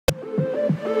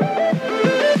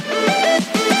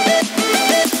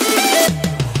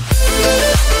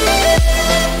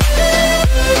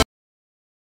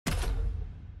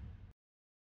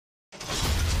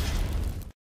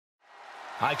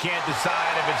can't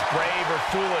decide if it's brave or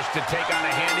foolish to take on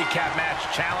a handicap match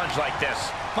challenge like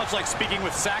this. Much like speaking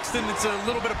with Saxton, it's a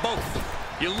little bit of both.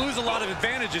 You lose a lot of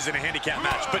advantages in a handicap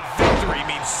match, but victory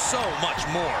means so much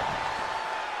more.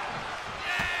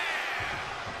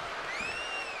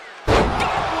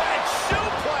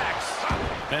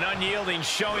 An unyielding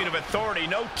showing of authority,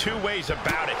 no two ways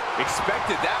about it.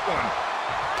 Expected that one.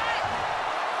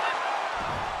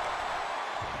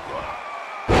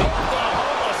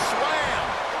 Oklahoma slam.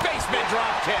 Basement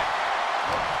drop kick.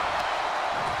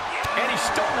 And he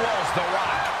stonewalls the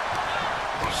Rock.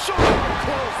 Shoulder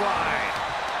clothesline.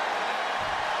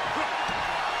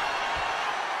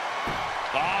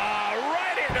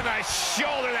 Right into the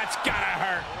shoulder. That's gotta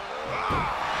hurt.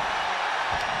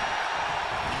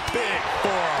 Big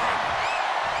forearm.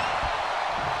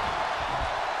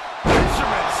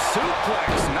 Fisherman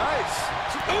suplex, nice.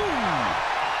 Ooh.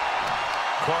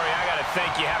 Corey, I gotta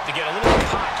think you have to get a little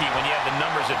cocky when you have the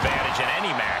numbers advantage in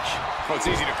any match. Well,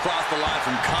 it's easy to cross the line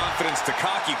from confidence to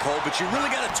cocky, Cole, but you really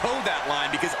gotta toe that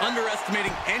line because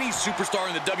underestimating any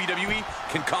superstar in the WWE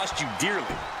can cost you dearly.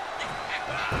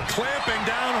 Clamping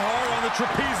down hard on the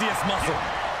trapezius muscle.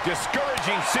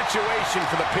 Discouraging situation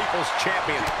for the People's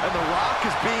Champion. And The Rock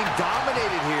is being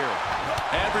dominated here.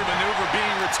 Every maneuver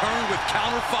being returned with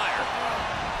counter fire.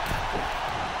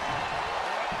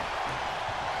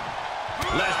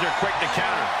 Lesnar quick to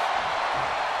counter.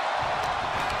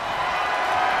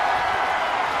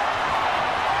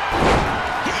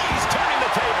 He's turning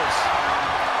the tables.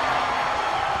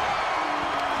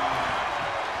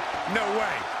 No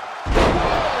way.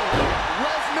 Whoa!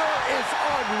 Lesnar is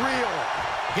unreal.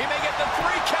 He may get the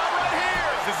 3 count right here.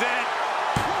 This is it.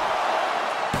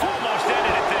 Almost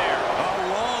ended it there. A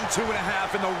long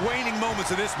 2.5 in the waning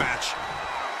moments of this match.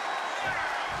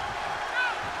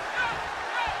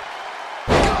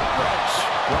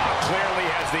 Rock clearly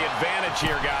has the advantage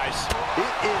here, guys.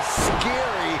 It is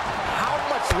scary how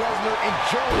much Lesnar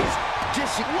enjoys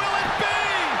dishing. Will it be?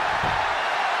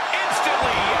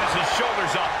 Instantly, he has his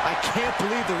shoulders up. I can't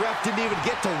believe the ref didn't even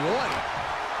get to 1.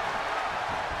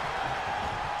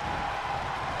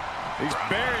 He's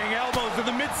burying elbows in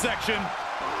the midsection.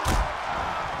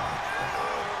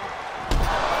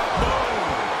 Boom.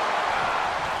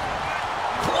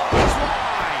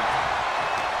 Clothesline.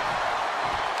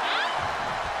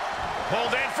 Pulled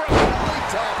in from Belly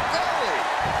to belly.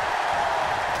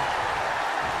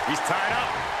 He's tied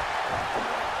up.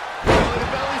 Belly to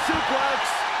belly suplex.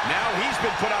 Now he's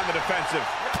been put on the defensive.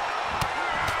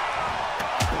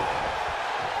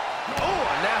 Oh,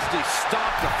 a nasty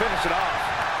stop to finish it off.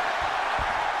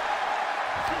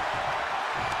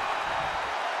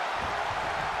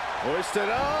 Hoisted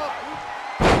up.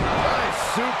 Nice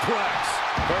suplex.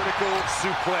 Vertical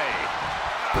suplex.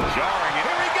 Jarring it.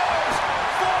 Here he goes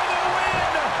for the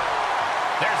win.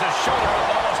 There's a shoulder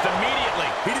up almost immediately.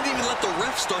 He didn't even let the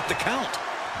ref start the count.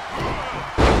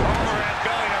 Overhead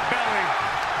belly to belly.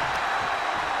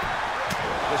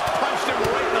 Just punched him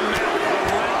right in the mouth.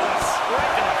 Relentless.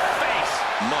 Right in the face.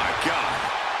 My God.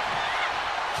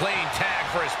 Playing tag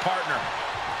for his partner.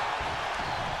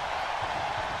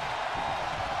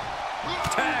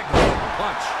 Tag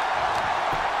punch.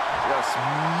 Just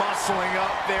muscling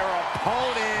up their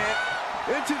opponent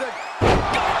into the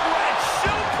Gut-wrench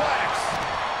suplex.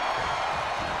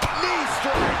 knee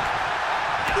strike.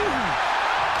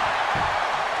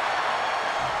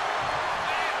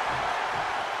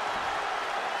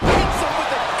 Hits him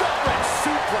with a gut-wrench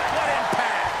suplex. What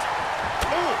impact.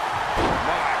 Ooh.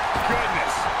 My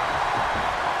goodness.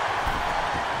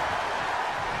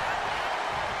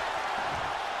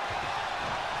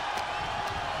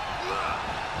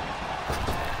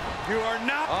 You are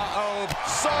not. Uh-oh.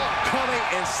 Saw it coming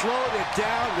and slowed it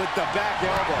down with the back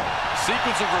elbow.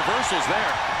 Sequence of reversals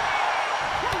there.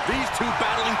 These two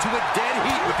battling to a dead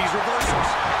heat with these reversals.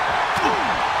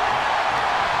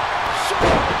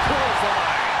 Shoulder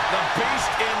clothesline. The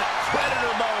beast in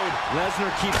predator mode.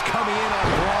 Lesnar keeps coming in on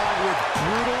Braun with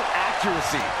brutal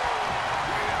accuracy.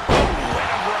 And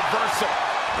a reversal.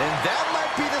 And that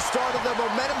might be the start of the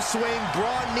momentum swing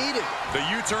Braun needed. The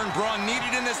U-turn Braun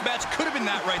needed in this match could have been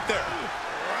that right there.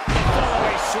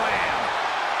 Fallaway slam.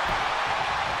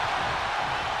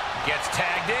 Gets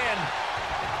tagged in.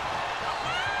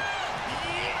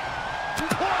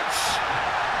 Punch.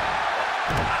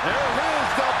 There it is,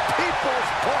 the People's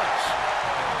Punch.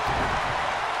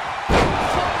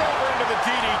 Thrown over into the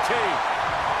DDT.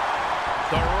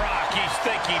 The Rock, he's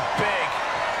thinking big.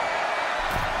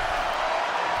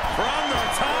 From the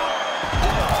top.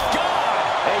 God!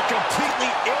 A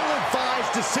completely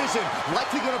ill-advised decision,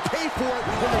 likely going to pay for it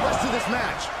in the rest of this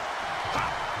match.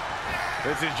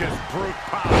 This is just brute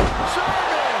power.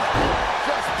 German!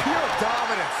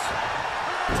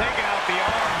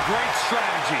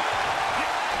 energy.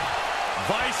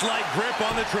 Vice-like grip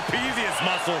on the trapezius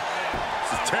muscle.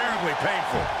 This is terribly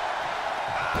painful.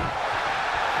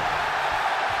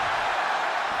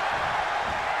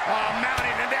 Oh,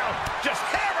 mounting it down. Just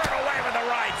hammering away with the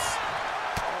rights.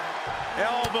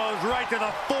 Elbows right to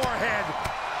the forehead.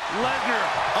 Lesnar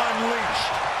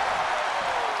unleashed.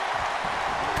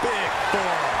 Big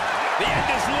forearm. The end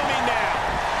is looming now.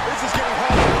 This is getting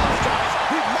hard to watch, guys.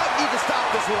 We might need to stop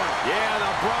this one. Yeah,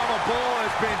 the Brahma Bull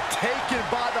has been taken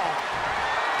by the...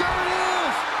 There it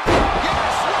is!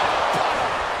 Yes!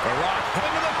 The Rock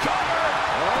Into the cover.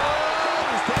 Oh,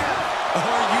 he's down.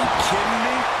 Are you kidding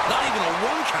me? Not even a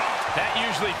 1 count. That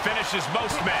usually finishes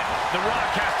most men. The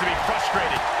Rock has to be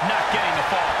frustrated, not getting the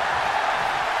fall.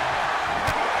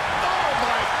 Oh,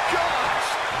 my gosh!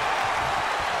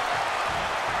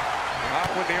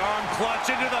 up with the arm clutch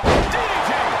into the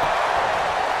DDT.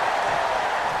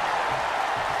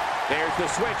 There's the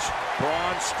switch.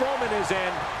 Braun Strowman is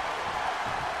in.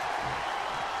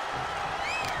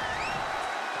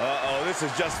 Uh-oh, this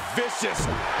is just vicious.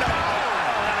 Oh,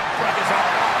 that'll break his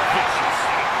arm. Vicious.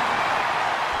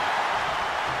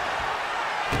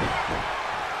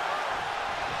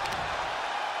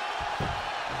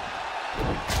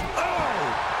 Oh!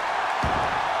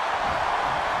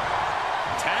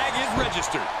 Tag is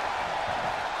registered.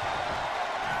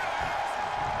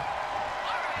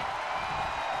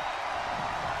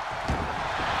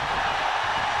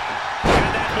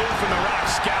 And that move from the Rock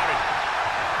scouted.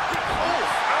 Oh,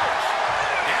 ouch.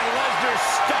 And Lesnar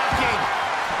stalking.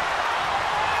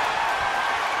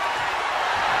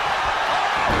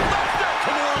 Lesnar,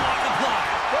 come on, lock applied.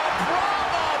 The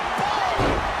Brahma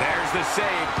Bull. There's the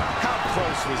save. How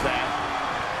close was that?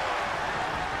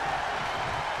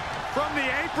 From the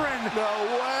apron. No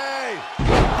way!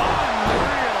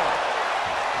 Unreal.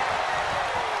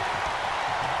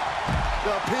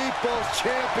 The People's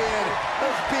Champion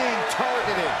is being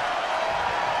targeted.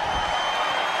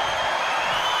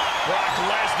 Brock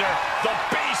Lesnar, the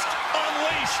beast,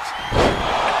 unleashed. 5.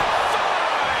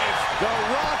 The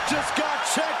Rock just got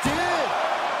checked in.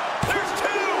 There's 2.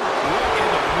 What in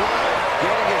the world?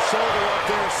 Getting his shoulder up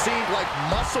there seemed like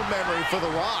muscle memory for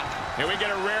The Rock. And we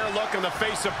get a rare look on the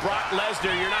face of Brock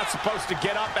Lesnar. You're not supposed to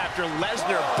get up after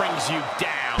Lesnar brings you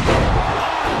down.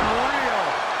 Unreal.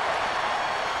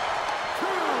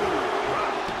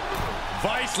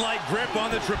 Vice-like grip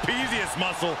on the trapezius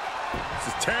muscle. This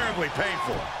is terribly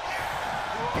painful.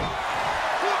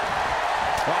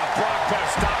 Oh, Brock put a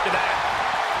stop to that.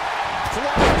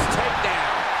 Flawless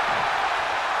takedown.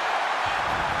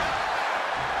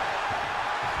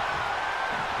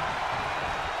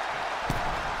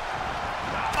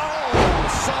 Oh,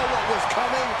 saw what was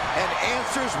coming and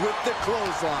answers with the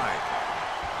clothesline.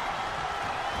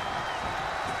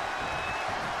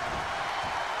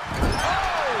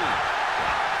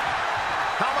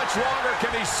 How much longer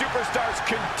can these superstars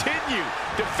continue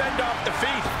to fend off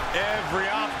defeat? Every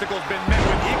obstacle's been met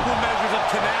with equal measures of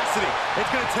tenacity.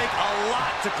 It's going to take a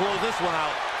lot to close this one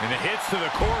out. And the hits to the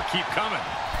core keep coming.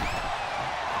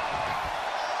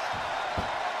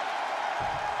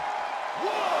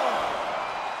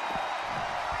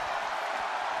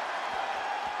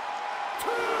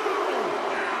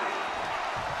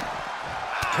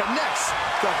 Connects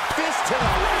the fist to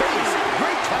the face.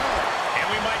 Great counter. And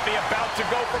we might be about to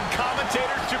go from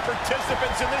commentators to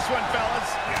participants in this one, fellas.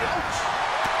 Ouch.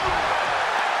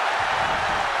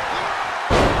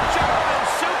 German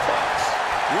suplex.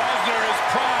 Lesnar is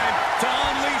primed to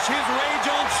unleash his rage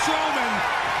on Strowman.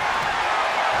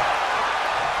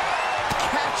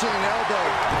 Catching an elbow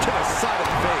to the side of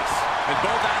the face. And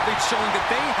both athletes showing that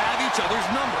they have each other's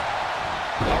number.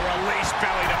 A release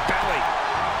belly to belly.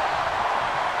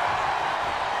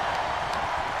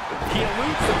 He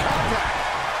eludes the contact.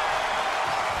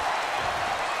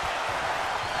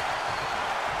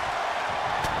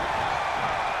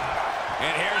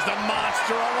 And here's the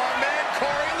monster on one man,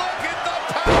 Corey. Look at the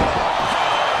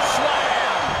power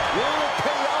slam. Will it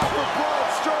pay off for Braun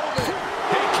Strowman?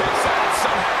 He kicks out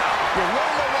somehow. You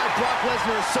want to know why Brock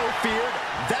Lesnar is so feared?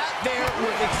 That there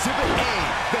was Exhibit A.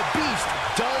 The Beast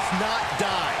does not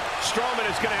die. Strowman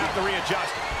is going to have to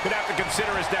readjust. Going to have to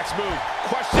consider his next move.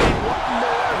 Questioning what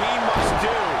more he must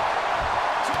do.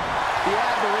 The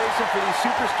admiration for these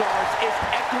superstars is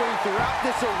echoing throughout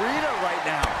this arena right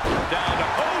now. Down to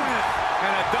Otis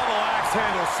and a double axe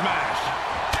handle smash.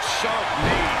 Sharp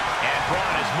knee. And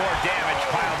Braun has more damage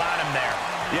piled on him there.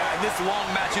 Yeah, and this long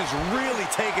match is really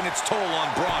taking its toll on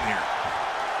Braun here.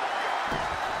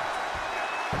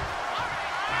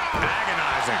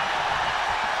 Agonizing.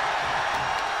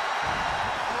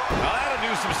 Now that'll do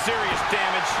some serious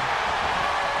damage.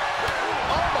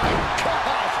 Oh, my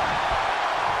gosh.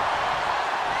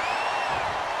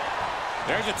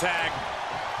 There's a tag.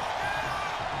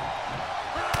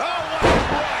 Oh, what a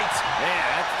right. Man,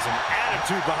 that's some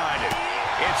attitude behind it.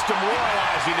 It's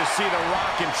demoralizing to see The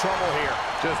Rock in trouble here.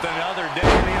 Just another day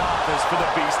in the office for the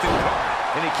Beast incarnate.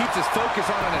 And he keeps his focus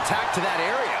on an attack to that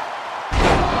area.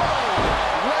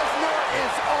 Oh, Lesnar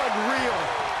is unreal.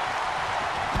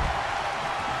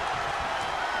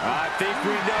 I think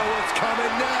we know what's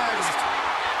coming next.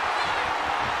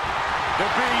 The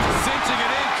Beast cinching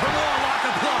it in. Come on, lock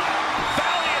and plot.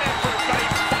 Valiant effort, but he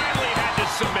finally had to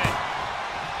submit.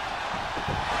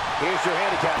 Here's your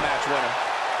handicap match winner.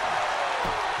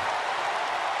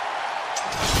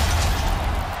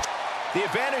 The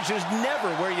advantage is never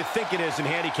where you think it is in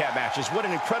handicap matches. What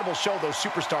an incredible show those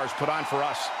superstars put on for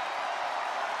us.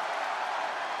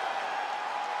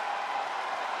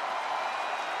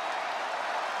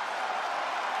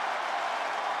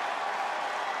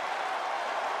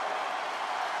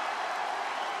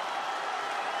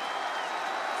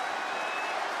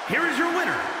 Here is your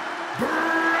winner, Braun